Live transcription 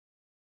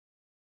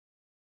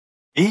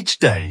Each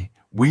day,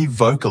 we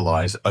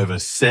vocalize over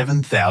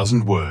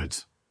 7,000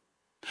 words.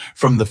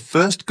 From the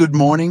first good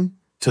morning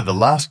to the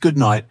last good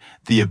night,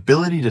 the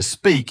ability to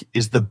speak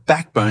is the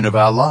backbone of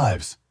our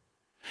lives.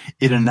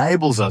 It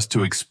enables us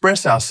to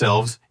express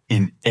ourselves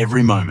in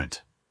every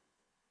moment.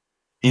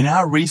 In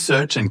our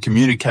research and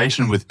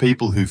communication with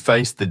people who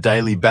face the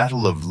daily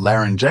battle of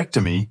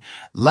laryngectomy,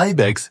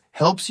 Labex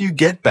helps you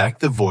get back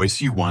the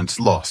voice you once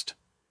lost.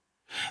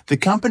 The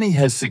company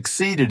has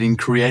succeeded in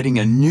creating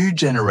a new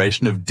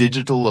generation of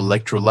digital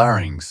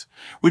electrolarynx,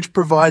 which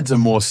provides a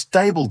more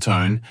stable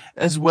tone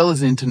as well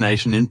as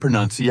intonation in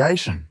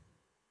pronunciation.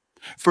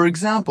 For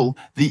example,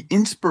 the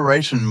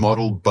Inspiration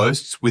model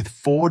boasts with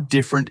 4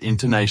 different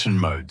intonation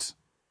modes.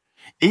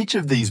 Each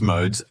of these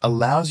modes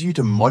allows you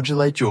to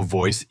modulate your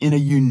voice in a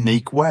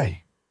unique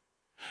way.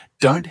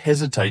 Don't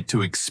hesitate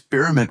to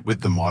experiment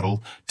with the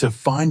model to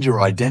find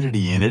your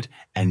identity in it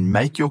and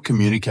make your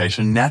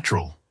communication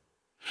natural.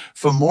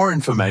 For more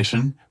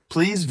information,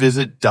 please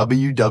visit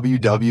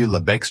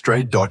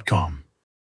www.labextrade.com.